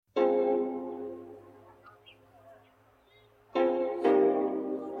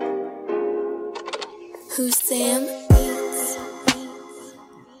Who's Sam Beats?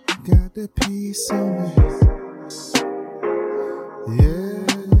 Got the peace on me. Yeah.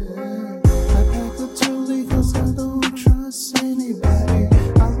 I pack a toolie cause I don't trust anybody.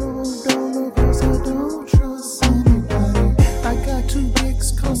 I roll dolo cause I don't trust anybody. I got 2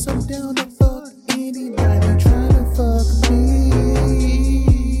 dicks cause I'm down to fuck anybody trying to fuck me.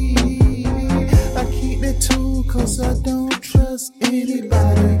 I keep it 2 cause I don't trust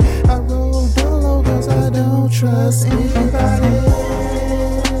anybody. I roll dolo cause I don't trust anybody.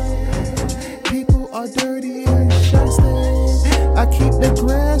 People are dirty and shusty. I keep the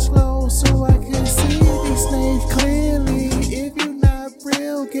grass low so I can see these snakes clearly. If you're not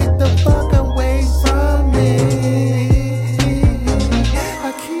real, get the fuck away from me.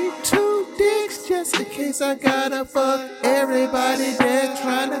 I keep 2 dicks just in case I gotta fuck everybody that's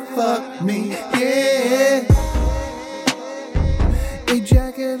trying to fuck me. Yeah.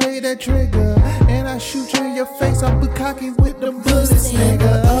 Ejaculate that trigger and I shoot you in your face. I'm cocky with the bullets,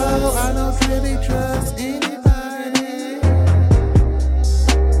 nigga. Oh, I don't really trust anybody.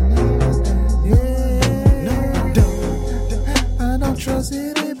 No, don't. I don't trust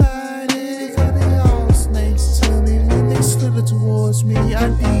anybody. Cause they all snakes to me. When they slither towards me, I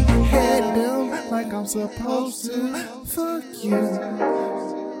behead them like I'm supposed to. Fuck you.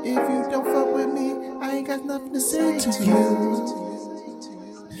 If you don't fuck with me, I ain't got nothing to say to you.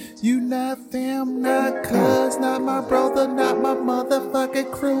 You not fam, not cuz, not my brother, not my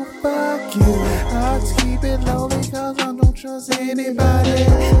motherfucking crew. Fuck you. I just keep it lonely cause I don't trust anybody.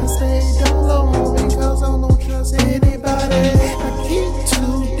 I stay down low because I don't trust anybody. I keep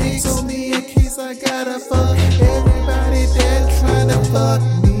 2 dicks on me in case I gotta fuck everybody that's trying to fuck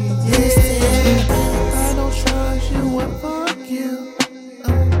me. Yeah, I don't trust you and fuck you.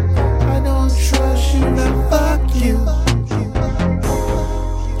 I don't trust you, now fuck you.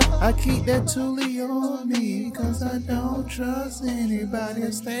 I keep that toolie on me cause I don't trust anybody. I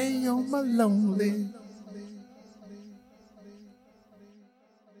stay on my lonely.